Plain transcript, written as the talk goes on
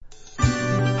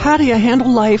How do you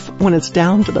handle life when it's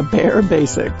down to the bare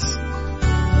basics?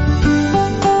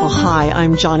 Well, hi,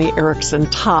 I'm Joni Eareckson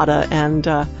Tada,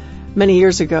 and many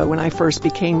years ago when I first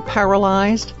became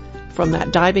paralyzed from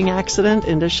that diving accident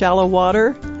into shallow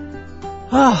water,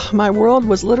 my world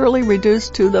was literally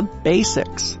reduced to the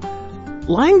basics.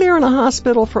 Lying there in a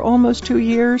hospital for almost 2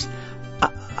 years,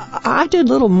 I did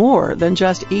little more than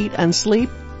just eat and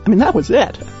sleep. I mean, that was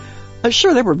it.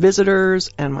 Sure, there were visitors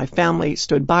and my family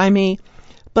stood by me,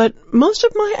 but most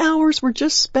of my hours were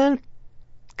just spent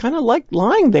kind of like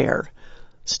lying there,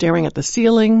 staring at the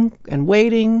ceiling and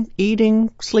waiting,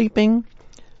 eating, sleeping.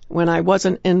 When I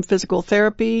wasn't in physical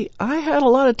therapy, I had a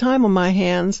lot of time on my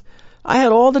hands. I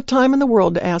had all the time in the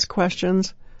world to ask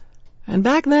questions. And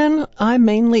back then, I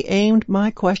mainly aimed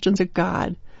my questions at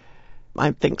God.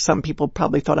 I think some people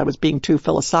probably thought I was being too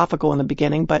philosophical in the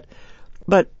beginning, but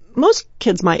most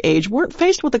kids my age weren't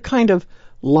faced with the kind of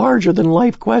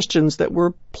larger-than-life questions that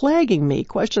were plaguing me.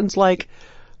 Questions like,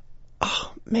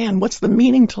 oh, man, what's the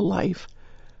meaning to life?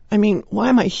 I mean, why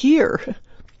am I here?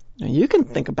 Now, you can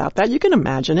think about that. You can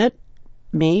imagine it.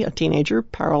 Me, a teenager,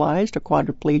 paralyzed, a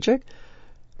quadriplegic.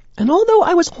 And although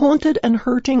I was haunted and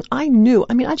hurting, I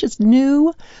just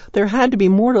knew there had to be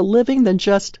more to living than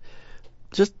just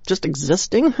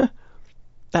existing.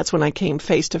 That's when I came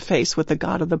face to face with the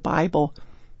God of the Bible.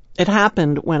 It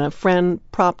happened when a friend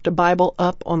propped a Bible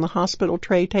up on the hospital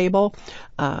tray table.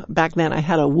 Back then I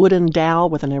had a wooden dowel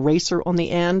with an eraser on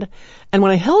the end. And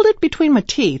when I held it between my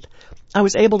teeth, I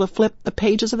was able to flip the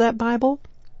pages of that Bible.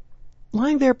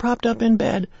 Lying there propped up in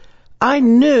bed, I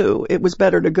knew it was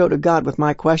better to go to God with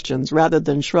my questions rather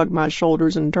than shrug my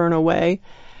shoulders and turn away.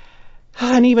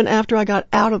 And even after I got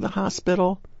out of the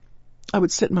hospital, I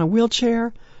would sit in my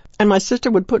wheelchair, and my sister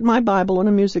would put my Bible on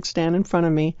a music stand in front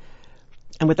of me.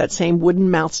 And with that same wooden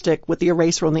mouth stick with the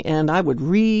eraser on the end, I would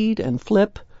read and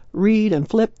flip, read and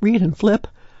flip, read and flip.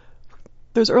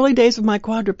 Those early days of my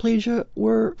quadriplegia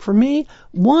were, for me,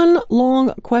 one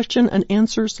long question and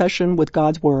answer session with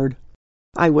God's Word.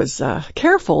 I was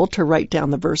careful to write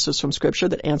down the verses from Scripture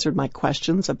that answered my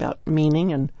questions about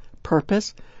meaning and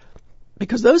purpose,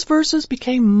 because those verses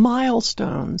became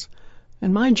milestones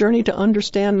in my journey to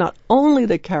understand not only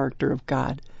the character of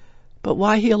God, but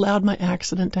why He allowed my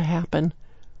accident to happen.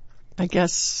 I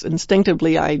guess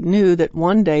instinctively I knew that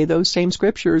one day those same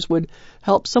Scriptures would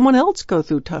help someone else go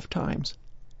through tough times.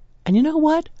 And you know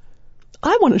what?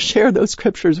 I want to share those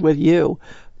Scriptures with you,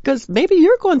 because maybe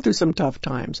you're going through some tough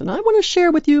times, and I want to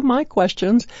share with you my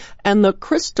questions and the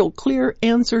crystal clear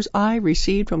answers I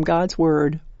received from God's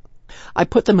Word. I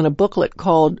put them in a booklet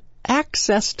called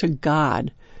Access to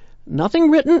God. Nothing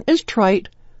written is trite.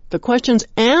 The questions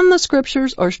and the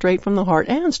Scriptures are straight from the heart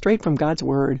and straight from God's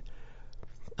Word.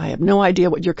 I have no idea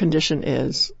what your condition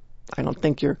is. I don't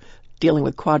think you're dealing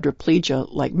with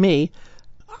quadriplegia like me.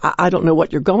 I don't know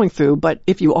what you're going through, but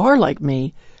if you are like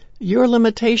me, your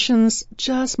limitations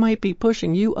just might be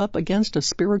pushing you up against a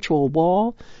spiritual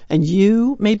wall, and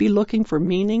you may be looking for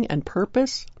meaning and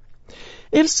purpose.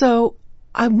 If so,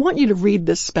 I want you to read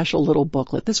this special little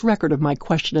booklet, this record of my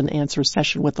question and answer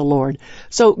session with the Lord.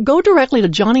 So go directly to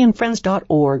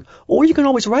johnnyandfriends.org, or you can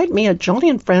always write me at Johnny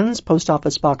and Friends, Post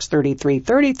Office Box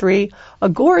 3333,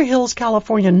 Agoura Hills,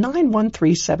 California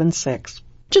 91376.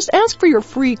 Just ask for your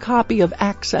free copy of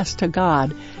Access to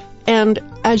God. And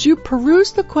as you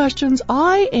peruse the questions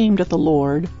I aimed at the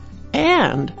Lord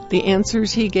and the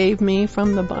answers He gave me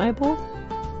from the Bible,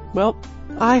 well,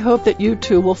 I hope that you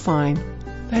too will find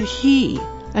that He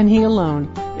and He alone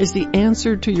is the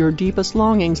answer to your deepest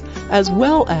longings as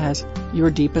well as your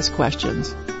deepest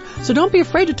questions. So don't be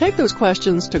afraid to take those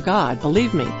questions to God.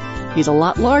 Believe me, He's a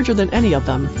lot larger than any of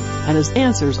them, and His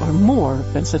answers are more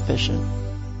than sufficient.